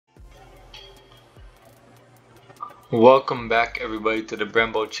Welcome back everybody to the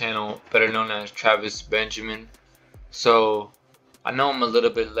Brembo channel, better known as Travis Benjamin. So I know I'm a little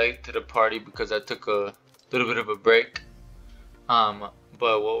bit late to the party because I took a little bit of a break. But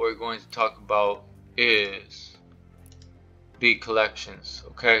what we're going to talk about is the collections,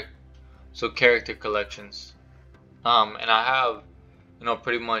 okay? So character collections. And I have,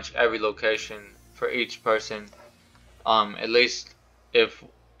 pretty much every location for each person. At least if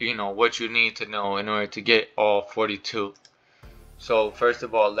what you need to know in order to get all 42. So first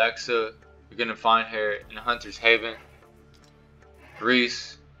of all, Alexa, you're gonna find her in Hunter's Haven.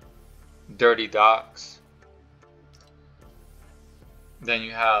 Reese, Dirty Docks. Then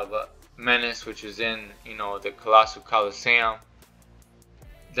you have Menace, which is in the Colossal Coliseum.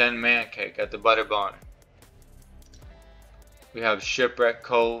 Then Mancake at the Butter Barn. We have Shipwreck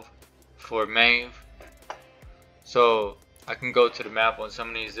Cove for Maeve. So I can go to the map on some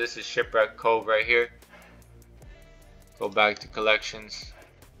of these. This is Shipwreck Cove right here. Go back to collections.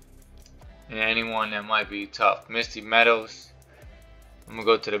 And anyone that might be tough. Misty Meadows. I'm gonna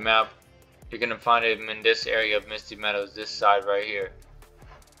go to the map. You're gonna find it in this area of Misty Meadows, this side right here.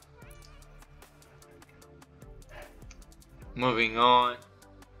 Moving on.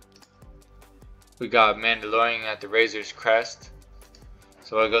 We got Mandalorian at the Razor's Crest.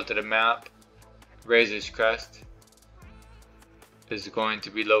 So I go to the map. Razor's Crest is going to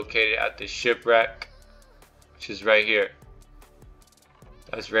be located at the Shipwreck, which is right here.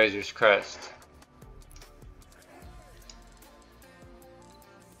 That's Razor's Crest.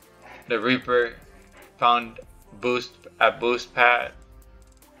 The Reaper found Boost at Boost Pad.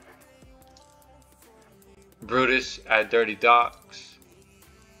 Brutus at Dirty Docks.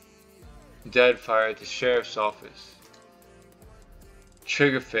 Deadfire at the Sheriff's Office.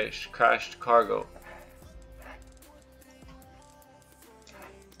 Triggerfish crashed cargo.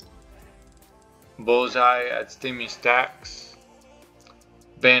 Bullseye at Steamy Stacks.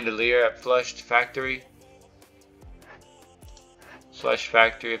 Bandolier at Flushed Factory. Flush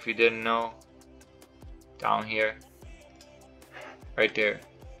Factory, if you didn't know, down here, right there.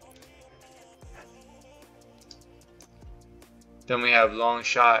 Then we have Long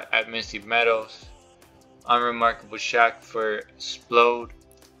Shot at Misty Meadows. Unremarkable Shack for Explode.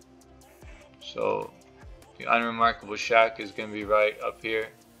 So the Unremarkable Shack is going to be right up here.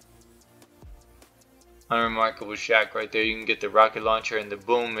 Unremarkable Shack right there. You can get the rocket launcher and the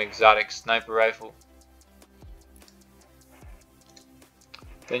Boom exotic sniper rifle.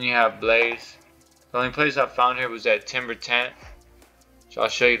 Then you have Blaze. The only place I found here was at Timber Tent. So I'll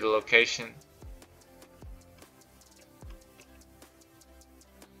show you the location.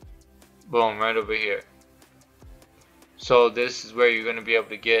 Boom, right over here. So this is where you're going to be able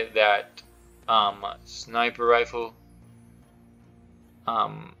to get that sniper rifle.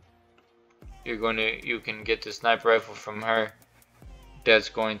 You can get the sniper rifle from her. That's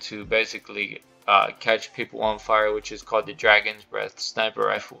going to basically catch people on fire, which is called the Dragon's Breath sniper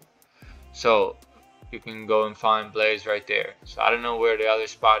rifle. So you can go and find Blaze right there. So I don't know where the other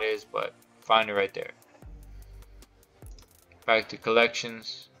spot is, but find it right there. Back to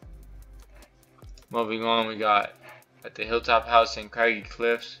collections. Moving on, we got at the Hilltop House in Craggy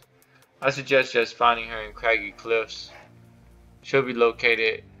Cliffs. I suggest just finding her in Craggy Cliffs. She'll be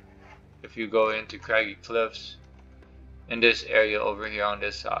located if you go into Craggy Cliffs in this area over here on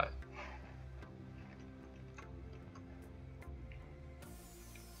this side.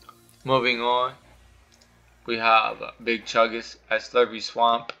 Moving on, we have Big Chuggus at Slurpy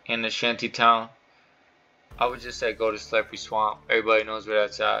Swamp in the Shanty Town. I would just say go to Slurpy Swamp. Everybody knows where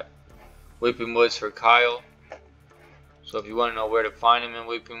that's at. Weeping Woods for Kyle. So if you want to know where to find him in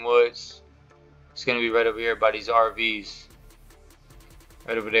Weeping Woods, it's going to be right over here by these RVs.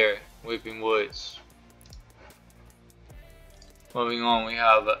 Right over there, Weeping Woods. Moving on, we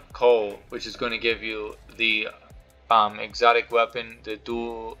have Cole, which is going to give you the exotic weapon, the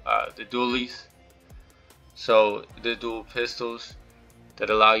dualies. So the dual pistols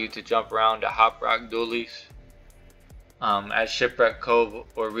that allow you to jump around, the Hop Rock dualies. At Shipwreck Cove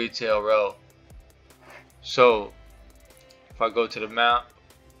or Retail Row. So if I go to the map,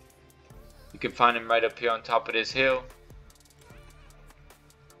 you can find him right up here on top of this hill,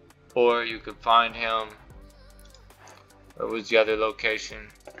 or you could find him, where was the other location,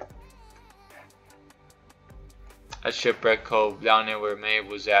 at Shipwreck Cove down there where Maeve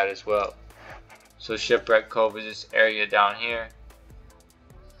was at as well. So Shipwreck Cove is this area down here.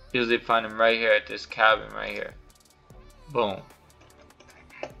 Usually find him right here at this cabin right here. Boom.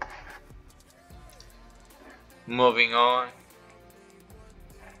 Moving on.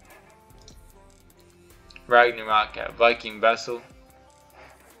 Ragnarok at Viking Vessel.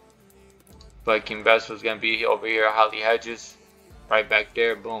 But King Best was gonna be over here at Holly Hedges, right back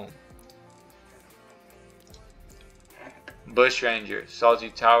there. Boom. Bush Ranger, Salty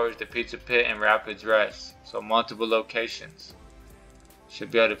Towers, the Pizza Pit, and Rapids Rest. So multiple locations.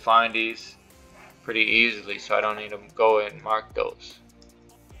 Should be able to find these pretty easily, so I don't need to go and mark those.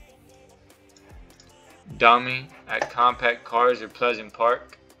 Dummy at Compact Cars or Pleasant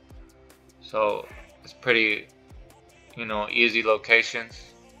Park. So it's pretty, easy locations.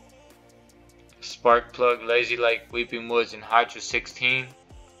 Spark Plug, Lazy Lake, Weeping Woods, and Hydra 16.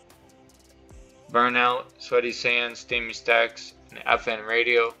 Burnout, Sweaty Sands, Steamy Stacks, and FN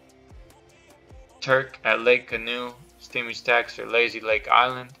Radio. Turk at Lake Canoe, Steamy Stacks, or Lazy Lake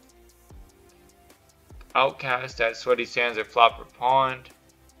Island. Outcast at Sweaty Sands or Flopper Pond.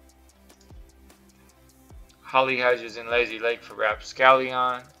 Holly Hedges and Lazy Lake for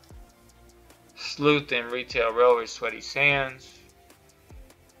Rapscallion. Sleuth and Retail Row or Sweaty Sands.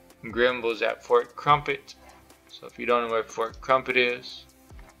 Grimbles at Fort Crumpet. So if you don't know where Fort Crumpet is,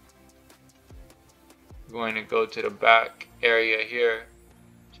 we're going to go to the back area here.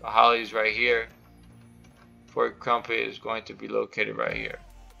 So Holly's right here. Fort Crumpet is going to be located right here.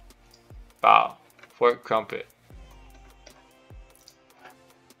 Wow, Fort Crumpet.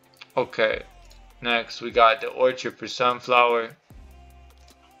 Okay, next we got the Orchard for Sunflower.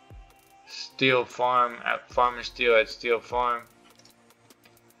 Steel Farm at Farmer Steel at Steel Farm.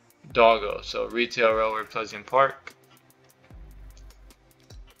 Doggo, so Retail Row or Pleasant Park.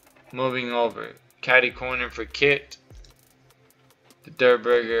 Moving over, Caddy Corner for Kit. The Dirt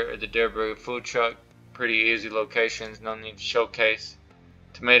Burger or the Dirt Burger Food Truck. Pretty easy locations, no need to showcase.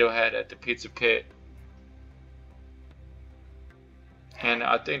 Tomato Head at the Pizza Pit. And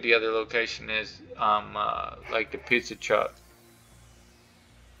I think the other location is like the Pizza Truck,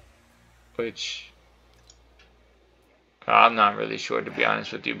 which I'm not really sure, to be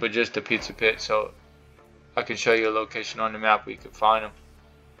honest with you, but just the Pizza Pit, so I can show you a location on the map where you can find them.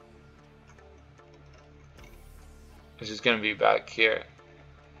 This is going to be back here.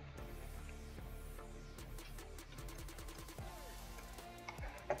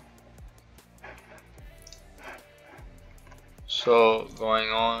 So going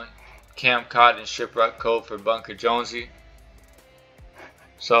on, Camp Cod and Shipwreck Cove for Bunker Jonesy.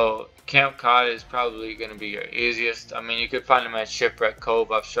 So Camp Cod is probably going to be your easiest. I mean, you could find them at Shipwreck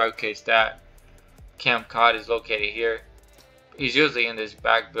Cove. I've showcased that. Camp Cod is located here. He's usually in this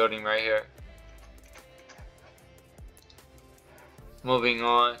back building right here. Moving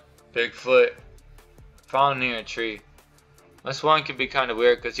on, Bigfoot, found near a tree. This one can be kind of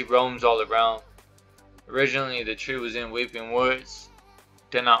weird because he roams all around. Originally the tree was in Weeping Woods.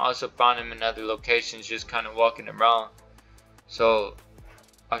 Then I also found him in other locations just kind of walking around. So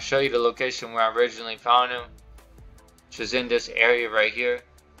I'll show you the location where I originally found him, which is in this area right here.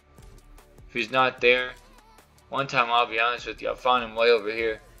 If he's not there, one time, I'll be honest with you, I found him way over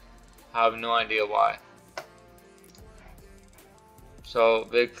here. I have no idea why. So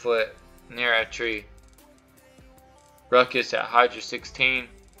Bigfoot near a tree. Ruckus at Hydra 16.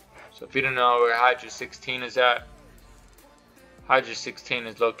 So if you don't know where Hydra 16 is at, Hydra 16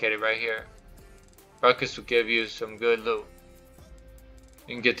 is located right here. Ruckus will give you some good loot.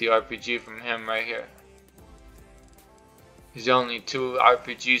 You can get the RPG from him right here. There's only 2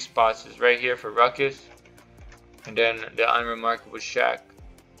 RPG spots, is right here for Ruckus, and then the Unremarkable Shack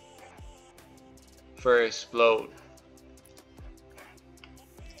for Explode.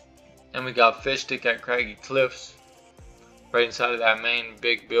 And we got Fish Stick at Craggy Cliffs, right inside of that main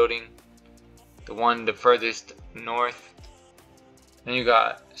big building, the one the furthest north. Then you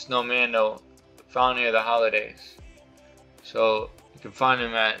got Snowmando, found near the Holidays. So you can find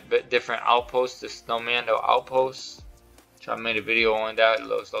him at different outposts, the Snowmando outposts, which I made a video on that,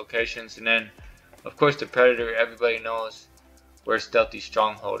 those locations. And then of course the Predator, everybody knows where Stealthy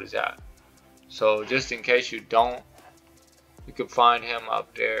Stronghold is at. So just in case you don't, you can find him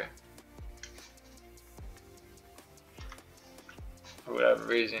up there. For whatever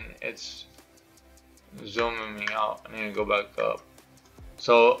reason, it's zooming me out. I need to go back up.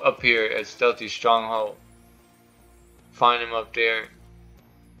 So up here at Stealthy Stronghold, find him up there.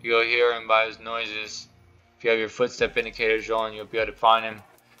 You'll hear him by his noises. If you have your footstep indicators on, you'll be able to find him.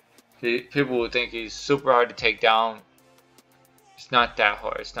 People will think he's super hard to take down. It's not that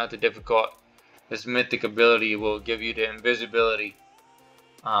hard. It's not that difficult. This mythic ability will give you the invisibility.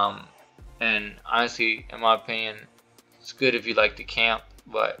 And honestly, in my opinion, it's good if you like to camp,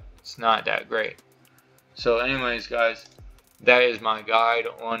 but it's not that great. So anyways, guys, that is my guide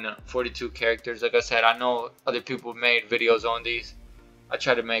on 42 characters. Like I said, I know other people made videos on these. I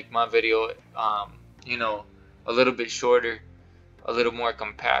try to make my video, you know, a little bit shorter, a little more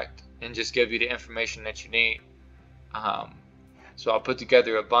compact, and just give you the information that you need. So I'll put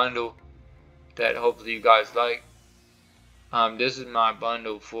together a bundle that hopefully you guys like. This is my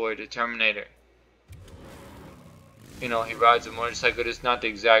bundle for the Terminator. You know, he rides a motorcycle. It's not the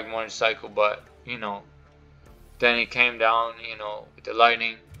exact motorcycle, but you know, then he came down, you know, with the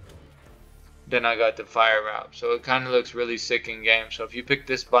lightning. Then I got the fire wrap. So it kind of looks really sick in game. So if you pick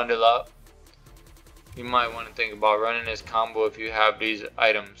this bundle up, you might want to think about running this combo if you have these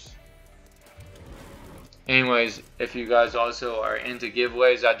items. Anyways, if you guys also are into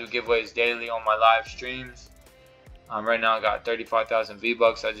giveaways, I do giveaways daily on my live streams. Right now I got 35,000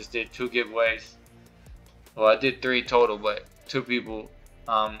 V-Bucks. I just did 2 giveaways. Well, I did 3 total, but 2 people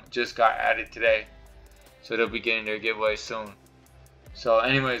just got added today. So they'll be getting their giveaway soon. So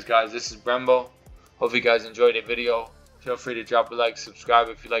anyways guys, this is Brembo. Hope you guys enjoyed the video. Feel free to drop a like, subscribe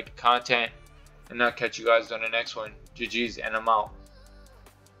if you like the content. And I'll catch you guys on the next one. GG's, and I'm out.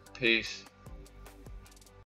 Peace.